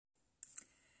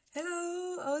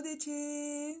Hello,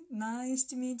 Auditi! Nice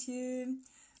to meet you.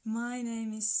 My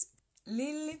name is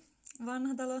Lilli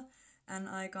Vanhatalo and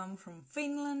I come from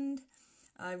Finland.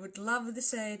 I would love to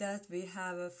say that we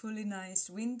have a fully nice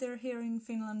winter here in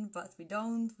Finland, but we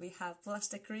don't. We have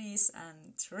 +degrees and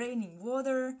it's raining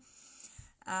water,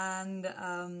 and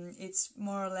it's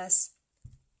more or less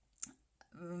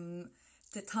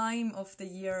the time of the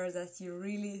year that you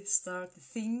really start to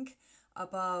think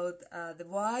about the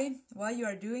why you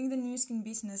are doing the new skin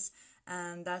business,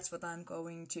 and that's what I'm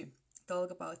going to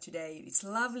talk about today. It's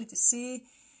lovely to see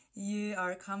you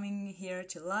are coming here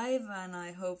to live, and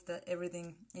I hope that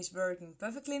everything is working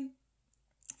perfectly.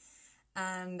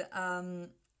 And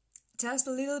just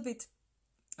a little bit,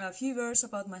 a few words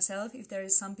about myself, if there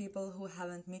is some people who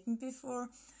haven't met me before.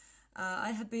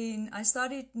 I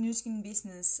started new skin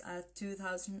business at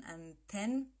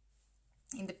 2010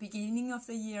 in the beginning of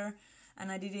the year, and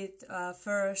I did it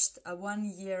first 1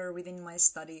 year within my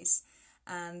studies.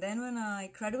 And then when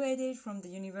I graduated from the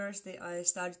university, I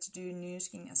started to do new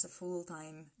skin as a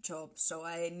full-time job. So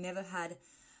I never had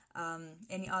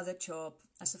any other job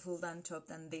as a full-time job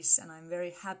than this, and I'm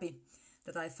very happy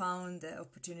that I found the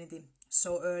opportunity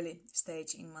so early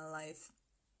stage in my life.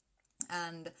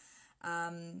 And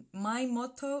my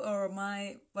motto, or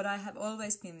what I have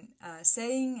always been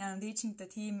saying and teaching the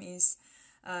team is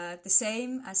the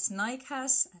same as Nike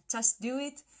has: just do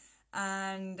it.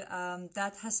 And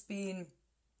that has been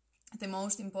the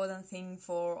most important thing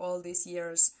for all these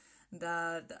years,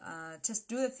 that just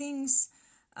do the things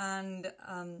and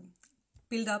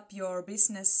build up your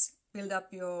business, build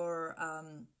up your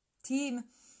team,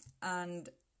 and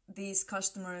these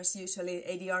customers, usually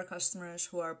ADR customers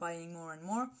who are buying more and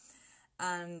more.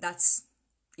 And that's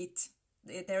it.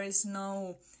 There is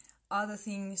no other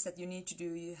things that you need to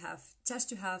do. You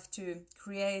have to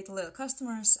create loyal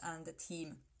customers and the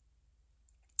team.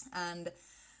 And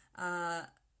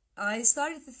I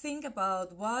started to think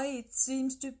about why it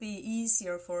seems to be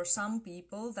easier for some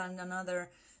people than another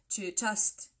to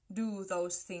just do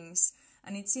those things.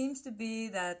 And it seems to be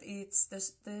that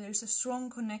there's a strong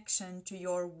connection to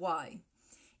your why.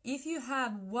 If you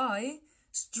have why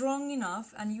strong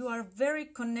enough and you are very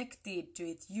connected to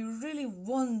it, you really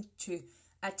want to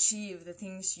achieve the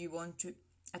things you want to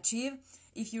achieve,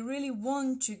 if you really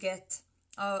want to get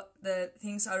the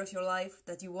things out of your life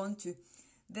that you want to,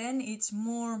 then it's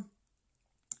more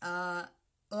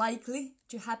likely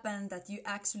to happen that you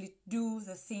actually do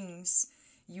the things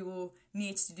you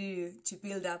need to do to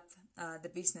build up the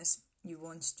business you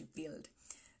want to build.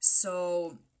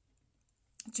 So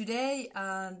today,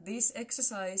 this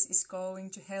exercise is going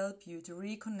to help you to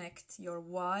reconnect your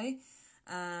why,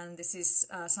 and this is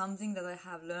something that I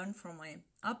have learned from my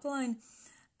upline,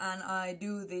 and I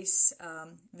do this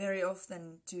very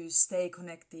often to stay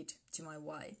connected to my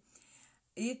why.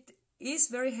 It is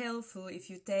very helpful if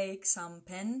you take some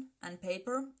pen and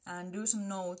paper and do some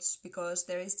notes, because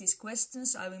there is these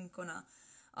questions I'm gonna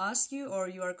ask you, or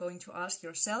you are going to ask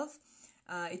yourself.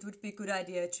 It would be a good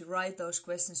idea to write those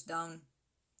questions down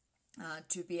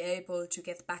to be able to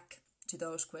get back to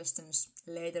those questions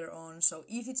later on. So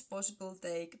if it's possible,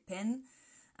 take pen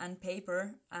and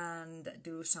paper and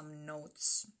do some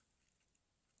notes.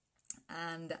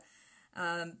 And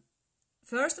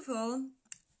first of all,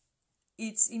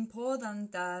 it's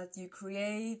important that you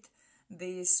create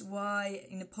this why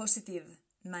in a positive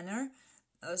manner.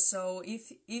 So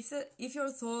if your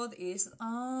thought is,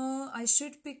 I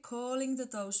should be calling to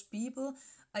those people,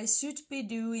 I should be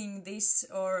doing this,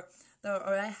 or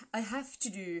I have to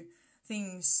do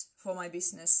things for my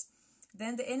business,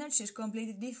 then the energy is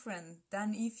completely different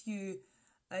than if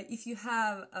you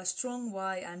have a strong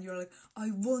why and you're like,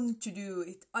 I want to do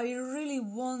it, I really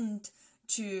want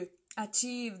to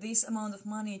achieve this amount of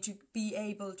money to be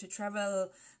able to travel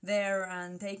there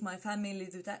and take my family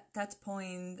to that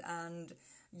point, and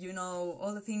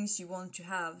all the things you want to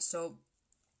have. So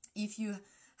if you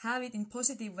have it in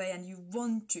positive way and you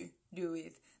want to do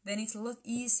it, then it's a lot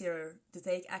easier to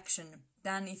take action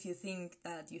than if you think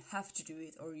that you have to do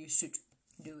it or you should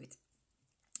do it.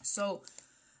 So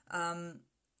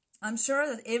I'm sure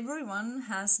that everyone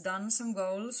has done some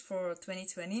goals for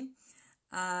 2020,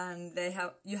 and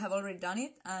you have already done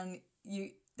it, and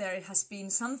there has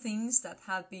been some things that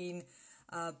have been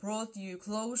brought you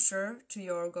closer to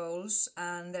your goals,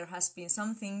 and there has been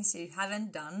some things you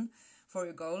haven't done for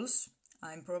your goals.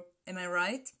 Am I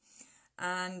right?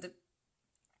 And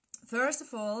first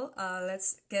of all,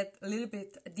 let's get a little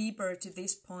bit deeper to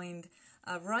this point.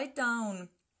 Write down,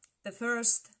 the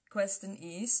first question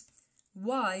is,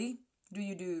 why do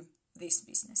you do this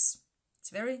business? It's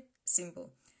very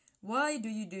simple. Why do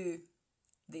you do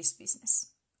this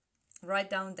business? write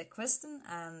down the question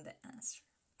and the answer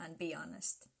and be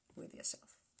honest with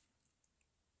yourself.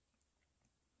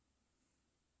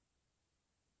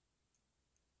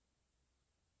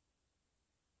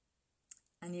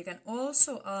 And you can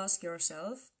also ask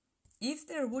yourself, if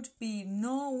there would be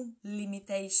no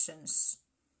limitations,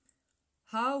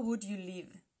 how would you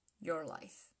live your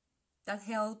life? That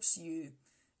helps you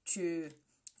to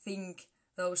think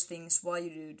those things why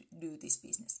you do this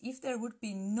business. If there would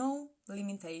be no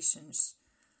limitations,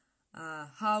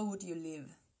 how would you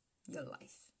live your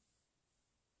life?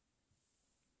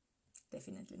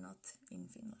 Definitely not in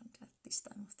Finland at this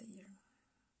time of the year.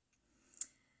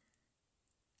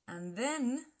 And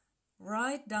then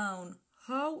write down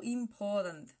how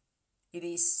important it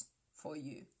is for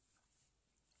you.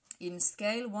 In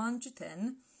scale 1 to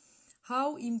 10,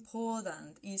 how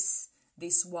important is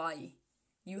this why?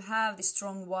 You have this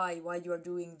strong why you are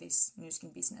doing this new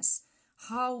skin business.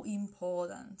 How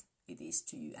important it is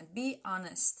to you, and be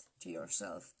honest to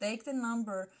yourself. Take the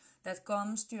number that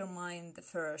comes to your mind the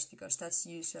first, because that's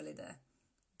usually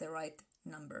the right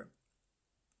number.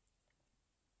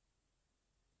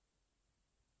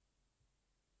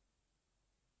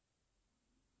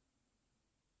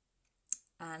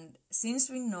 And since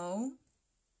we know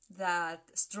that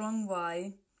strong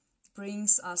why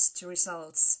brings us to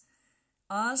results,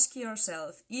 ask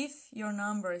yourself, if your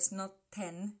number is not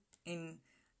 10 in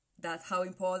that how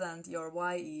important your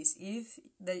why is, if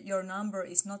your number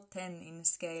is not 10 in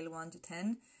scale 1 to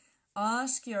 10,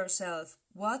 ask yourself,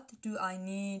 what do I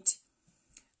need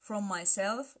from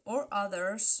myself or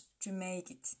others to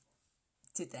make it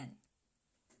to 10?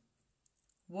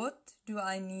 What do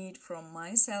I need from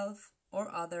myself or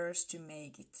others to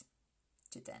make it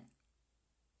to 10?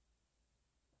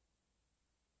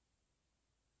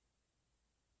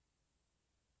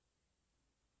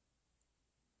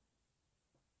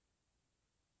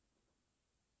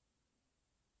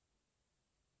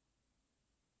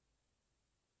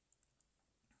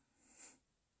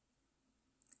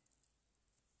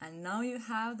 And now you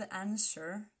have the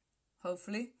answer,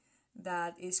 hopefully,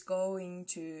 that is going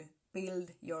to build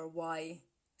your why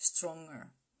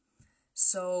stronger.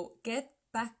 So get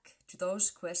back to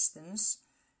those questions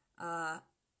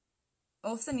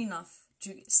often enough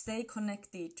to stay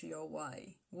connected to your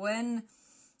why. When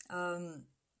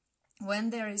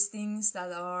there is things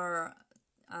that are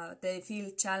they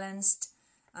feel challenged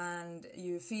and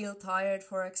you feel tired,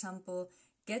 for example,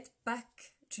 get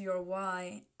back to your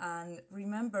why and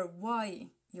remember why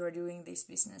you're doing this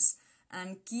business,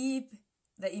 and keep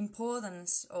the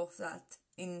importance of that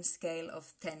in scale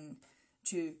of 10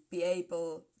 to be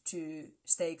able to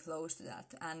stay close to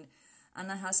that. And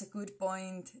Anna has a good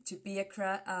point to be a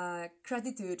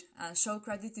gratitude and show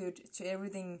gratitude to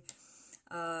everything,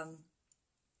 and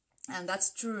that's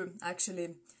true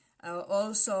actually.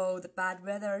 Also, the bad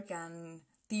weather can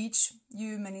teach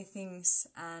you many things,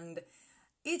 and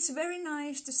it's very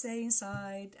nice to stay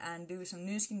inside and do some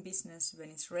new skin business when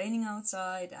it's raining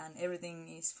outside and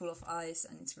everything is full of ice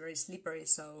and it's very slippery.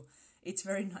 So it's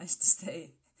very nice to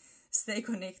stay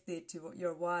connected to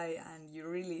your why, and you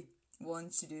really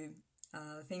want to do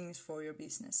things for your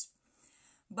business.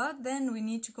 But then we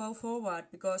need to go forward,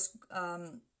 because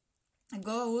a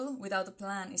goal without a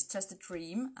plan is just a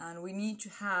dream, and we need to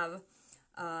have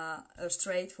a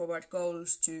straightforward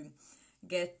goals to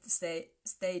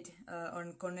stayed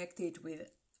on connected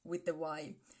with the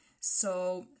why.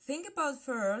 So think about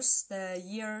first the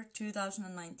year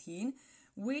 2019,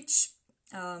 which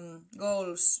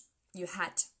goals you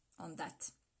had on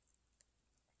that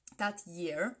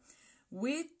year,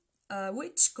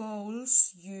 which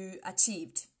goals you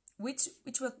achieved, which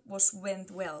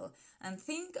went well, and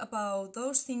think about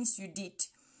those things you did.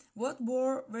 What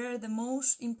were the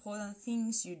most important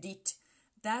things you did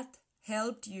that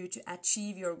helped you to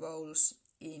achieve your goals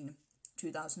in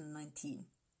 2019?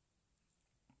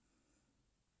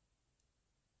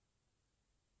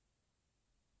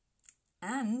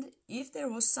 And if there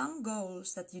was some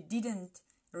goals that you didn't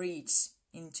reach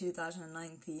in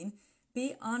 2019,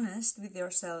 be honest with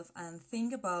yourself and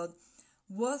think about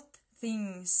what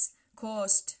things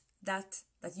caused that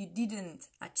you didn't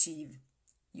achieve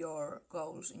your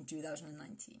goals in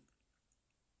 2019.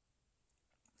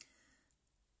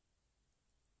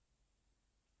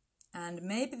 And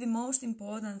maybe the most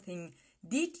important thing,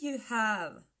 did you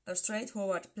have a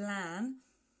straightforward plan,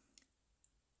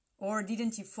 or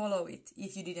didn't you follow it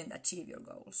if you didn't achieve your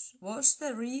goals? Was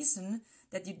the reason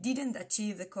that you didn't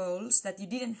achieve the goals that you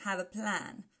didn't have a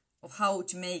plan of how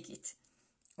to make it?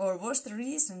 Or was the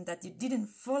reason that you didn't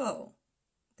follow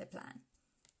the plan?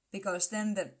 Because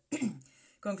then the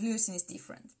conclusion is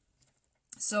different.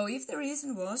 So if the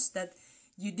reason was that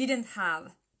you didn't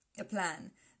have a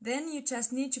plan, then you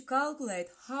just need to calculate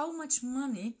how much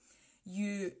money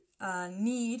you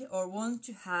need or want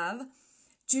to have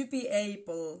to be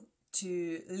able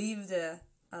to live the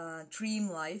dream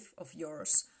life of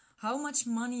yours. How much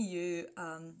money you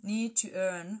need to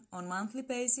earn on monthly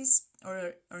basis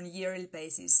or on yearly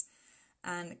basis,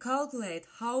 and calculate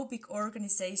how big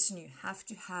organization you have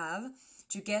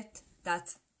to get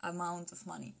that amount of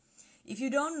money. If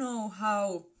you don't know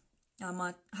how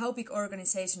big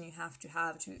organization you have to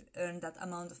earn that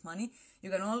amount of money,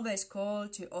 you can always call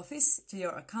to office, to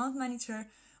your account manager,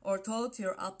 or talk to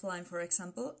your upline, for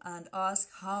example, and ask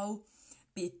how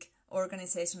big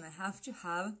organization I have to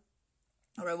have,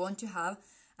 or I want to have,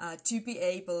 to be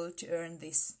able to earn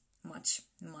this much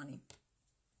money.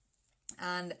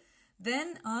 And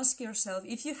then ask yourself,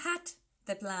 if you had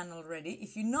the plan already,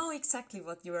 if you know exactly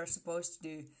what you are supposed to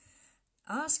do,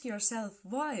 ask yourself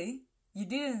why you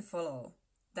didn't follow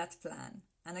that plan.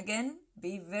 And again,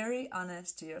 be very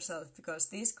honest to yourself, because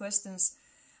these questions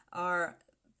are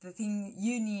the thing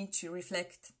you need to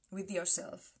reflect with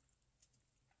yourself.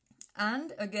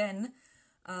 And again,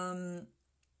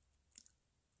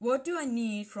 what do I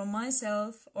need from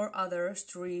myself or others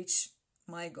to reach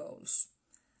my goals?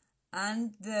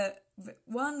 And the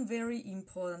one very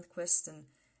important question,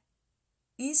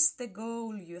 is the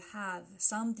goal you have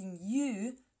something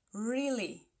you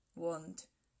really want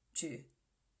to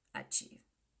achieve?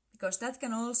 Because that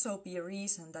can also be a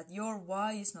reason that your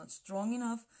why is not strong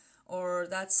enough, or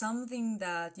that's something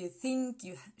that you think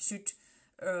you should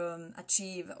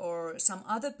achieve, or some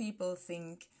other people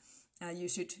think you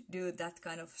should do that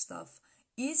kind of stuff.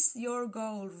 Is your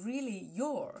goal really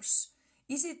yours?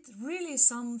 Is it really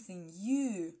something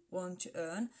you want to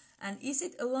earn? And is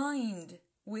it aligned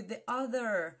with the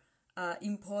other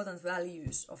important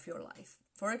values of your life?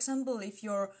 For example, if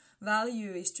your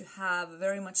value is to have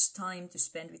very much time to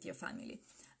spend with your family,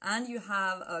 and you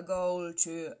have a goal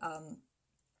to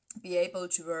be able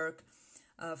to work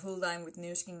full-time with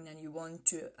Nu Skin, and you want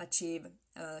to achieve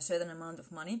a certain amount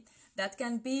of money, that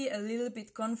can be a little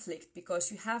bit conflict,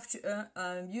 because you have to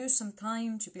use some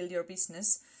time to build your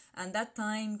business, and that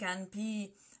time can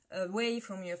be away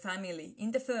from your family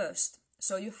in the first.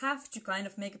 So you have to kind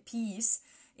of make a peace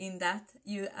in that.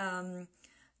 You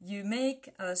make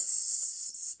a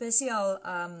special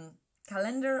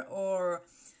calendar or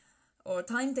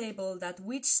timetable that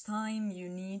which time you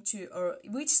need to, or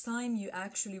which time you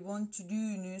actually want to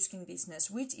do Nu Skin business,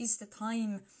 which is the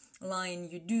timeline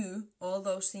you do all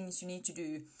those things you need to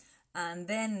do, and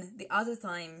then the other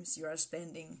times you are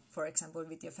spending, for example,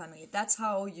 with your family. That's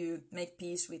how you make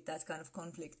peace with that kind of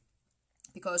conflict,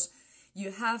 because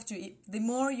you have to, the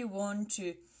more you want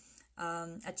to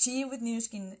achieve with Nu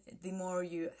Skin, the more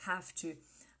you have to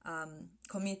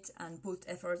commit and put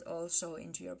effort also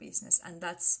into your business, and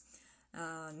that's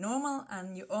normal,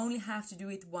 and you only have to do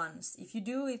it once. If you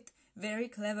do it very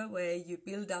clever way, you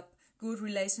build up good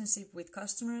relationship with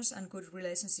customers and good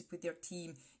relationship with your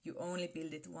team. You only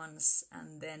build it once,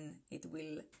 and then it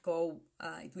will grow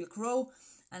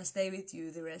and stay with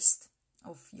you the rest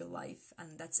of your life.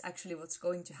 And that's actually what's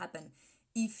going to happen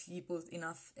if you put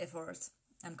enough effort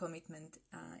and commitment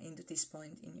into this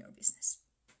point in your business.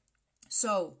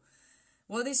 So,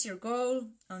 what is your goal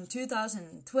on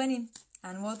 2020,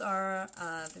 and what are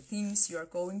the things you are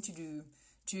going to do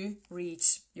to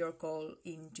reach your goal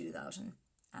in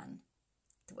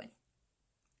 2020?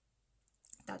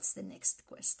 That's the next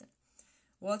question.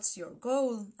 What's your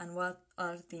goal, and what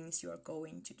are things you are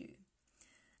going to do?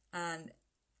 And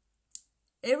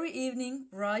every evening,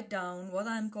 write down what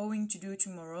I'm going to do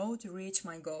tomorrow to reach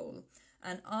my goal,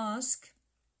 and ask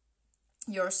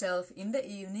yourself in the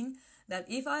evening that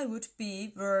if I would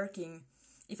be working,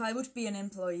 if I would be an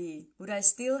employee, would I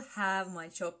still have my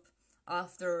job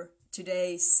after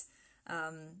today's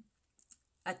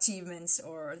achievements,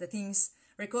 or the things,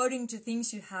 according to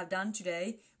things you have done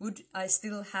today, would I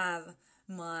still have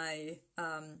my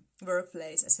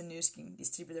workplace as a Nu Skin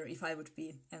distributor if I would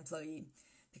be employee?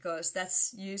 Because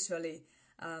that's usually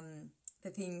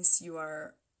the things you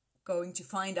are going to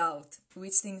find out,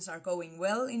 which things are going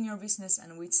well in your business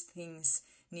and which things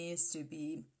needs to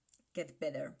get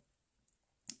better.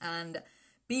 And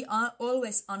be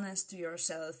always honest to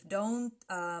yourself. Don't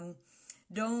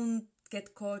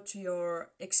get caught to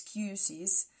your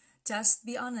excuses. Just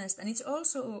be honest. And it's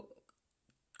also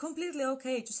completely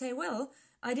okay to say, well,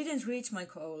 I didn't reach my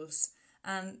goals,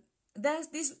 and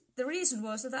the reason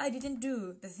was that I didn't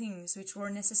do the things which were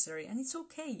necessary, and it's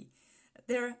okay.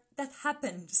 That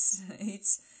happens.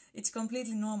 It's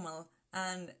completely normal.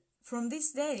 And from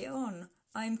this day on,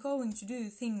 I'm going to do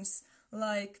things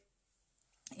like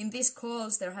in these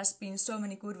calls there has been so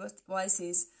many good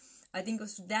advices. I think it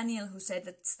was Daniel who said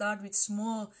that start with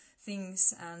small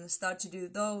things and start to do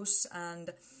those,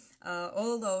 and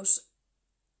all those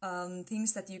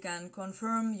things that you can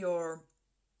confirm your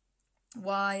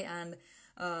why, and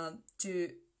to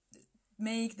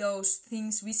make those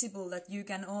things visible that you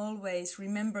can always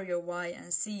remember your why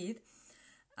and see it.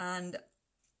 And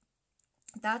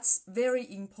that's very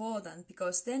important,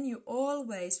 because then you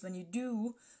always, when you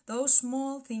do those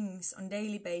small things on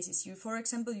daily basis, you, for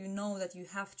example, you know that you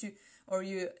have to, or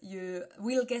you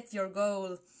will get your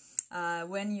goal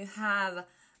when you have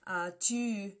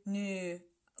 2 new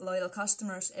loyal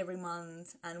customers every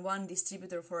month and 1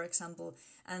 distributor, for example.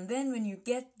 And then when you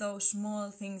get those small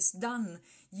things done,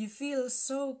 you feel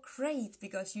so great,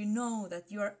 because you know that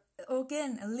you are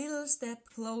again a little step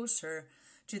closer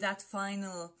to that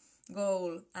final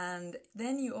goal. And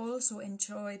then you also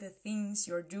enjoy the things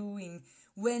you're doing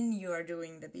when you are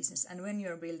doing the business and when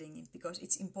you're building it, because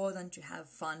it's important to have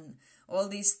fun. All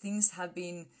these things have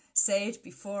been said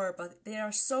before, but they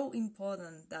are so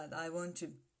important that I want to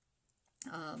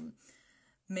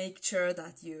make sure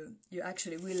that you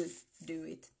actually will do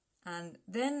it. And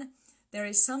then there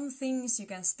is some things you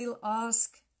can still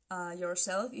ask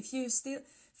yourself if you still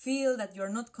feel that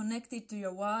you're not connected to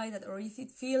your why, that, or if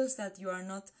it feels that you are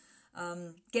not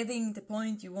getting the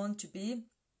point you want to be.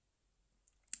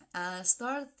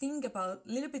 Start think about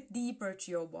a little bit deeper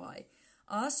to your why.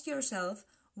 Ask yourself,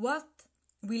 what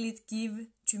will it give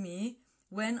to me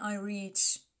when I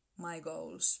reach my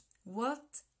goals? What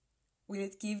will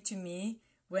it give to me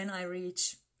when I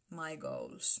reach my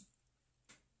goals?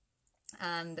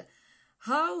 And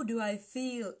how do I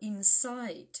feel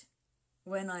inside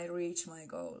when I reach my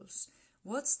goals?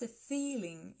 What's the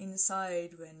feeling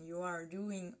inside when you are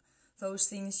doing those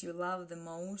things you love the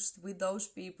most, with those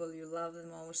people you love the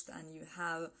most, and you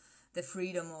have the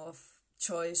freedom of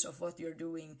choice of what you're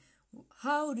doing?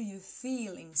 How do you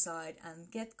feel inside?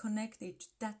 And get connected to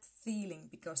that feeling,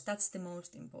 because that's the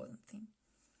most important thing.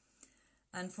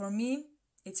 And for me,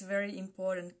 it's a very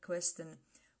important question.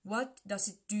 What does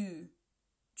it do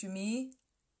to me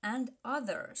and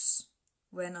others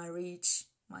when I reach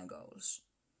my goals?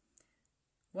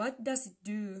 What does it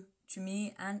do to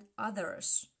me and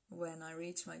others when I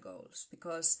reach my goals?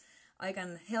 Because I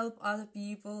can help other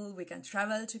people, we can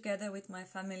travel together with my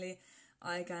family,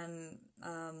 I can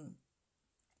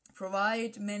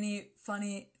provide many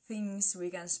funny things, we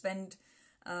can spend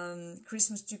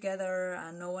Christmas together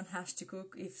and no one has to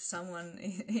cook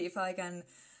if I can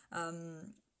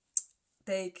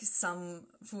take some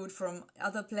food from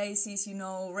other places,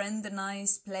 rent a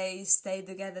nice place, stay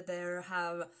together there,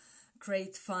 have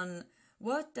great fun.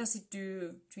 What does it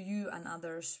do to you and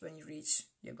others when you reach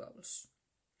your goals?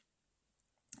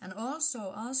 And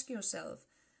also ask yourself,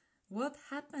 what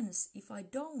happens if I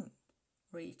don't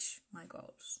reach my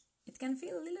goals? It can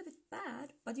feel a little bit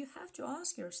bad, but you have to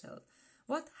ask yourself,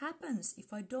 what happens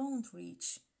if I don't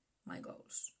reach my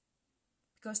goals?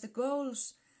 Because the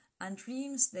goals and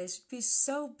dreams, they should be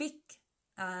so big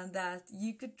that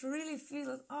you could really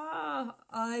feel,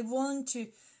 I want to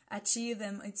achieve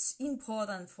them. It's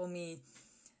important for me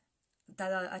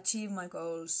that I achieve my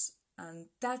goals. And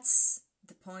that's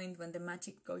the point when the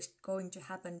magic is going to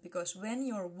happen, because when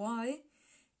your why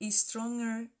is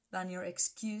stronger than your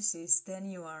excuses, then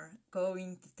you are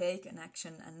going to take an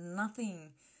action, and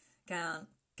nothing can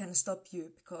stop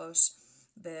you, because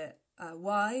the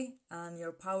why and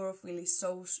your power of will is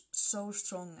so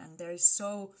strong, and there is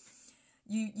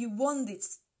you want it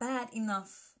bad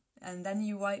enough, and then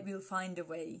you will find a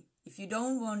way. If you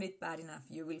don't want it bad enough,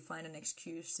 you will find an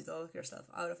excuse to talk yourself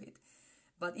out of it.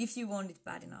 But if you want it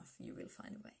bad enough, you will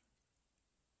find a way.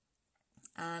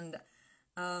 And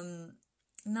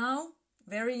now,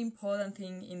 very important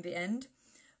thing in the end,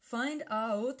 find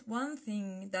out one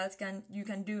thing that you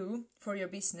can do for your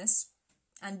business,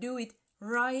 and do it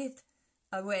right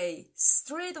away,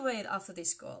 straight away after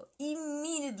this call.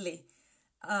 Immediately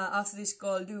after this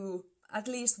call, do at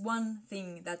least one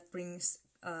thing that brings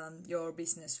your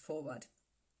business forward.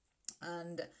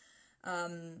 And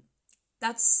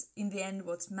that's in the end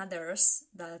what matters,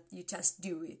 that you just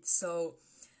do it. So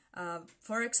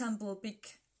for example,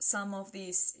 pick some of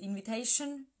these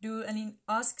invitation,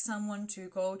 ask someone to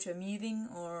go to a meeting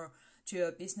or to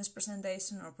a business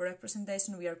presentation or product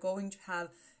presentation. We are going to have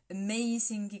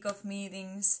amazing kickoff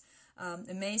meetings,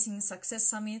 amazing success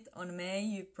summit on May.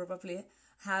 You probably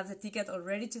have the ticket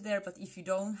already to there, but if you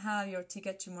don't have your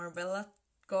ticket to Marbella,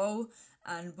 go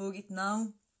and book it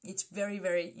now. It's very,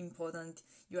 very important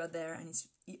you are there, and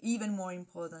even more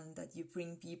important that you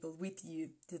bring people with you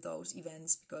to those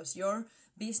events, because your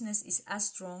business is as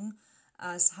strong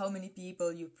as how many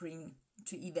people you bring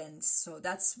to events. So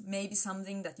that's maybe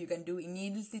something that you can do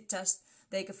immediately. Just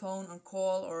take a phone or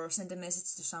call or send a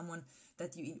message to someone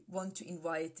that you want to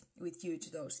invite with you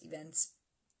to those events.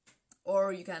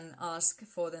 Or you can ask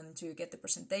for them to get the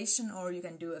presentation, or you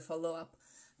can do a follow-up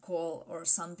call or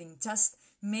something. Just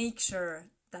make sure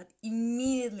that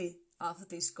immediately after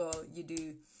this call you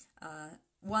do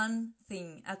one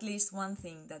thing, at least one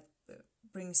thing that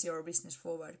brings your business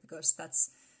forward, because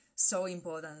that's so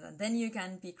important. And then you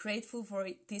can be grateful for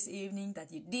it this evening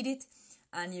that you did it,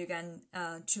 and you can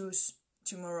choose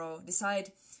tomorrow,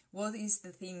 decide what is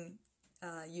the thing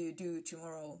you do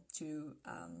tomorrow to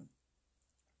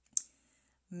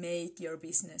make your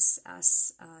business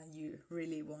as you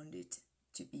really want it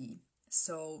to be.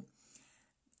 So,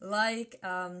 like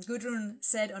Gudrun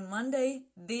said on Monday,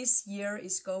 this year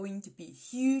is going to be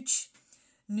huge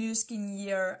Nu Skin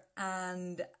year,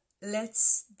 and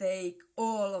let's take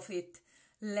all of it.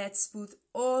 Let's put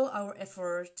all our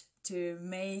effort to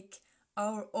make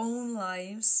our own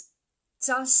lives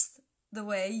just the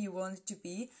way you want it to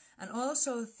be, and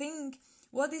also think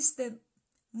what is the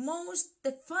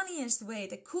funniest way,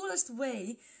 the coolest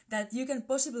way that you can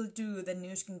possibly do the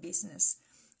Nu Skin business,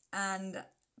 and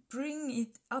bring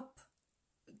it up.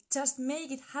 Just make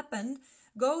it happen.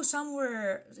 Go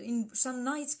somewhere in some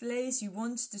nice place you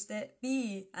want to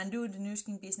be and do the Nu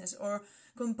Skin business, or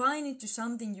combine it to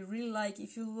something you really like.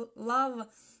 If you love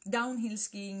downhill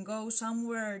skiing, go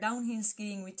somewhere downhill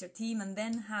skiing with your team and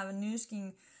then have a Nu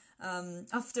Skin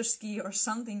after ski or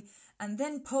something, and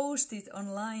then post it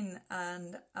online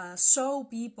and show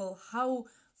people how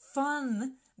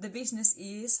fun the business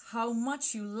is, how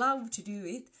much you love to do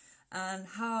it, and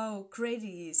how great it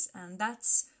is. And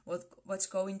that's what's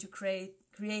going to create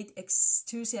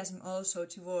enthusiasm also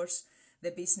towards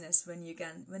the business, when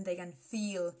they can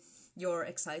feel your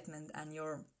excitement and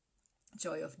your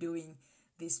joy of doing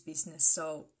this business.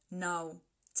 So now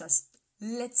just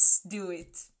let's do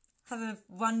it. Have a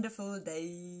wonderful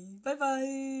day. Bye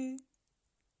bye.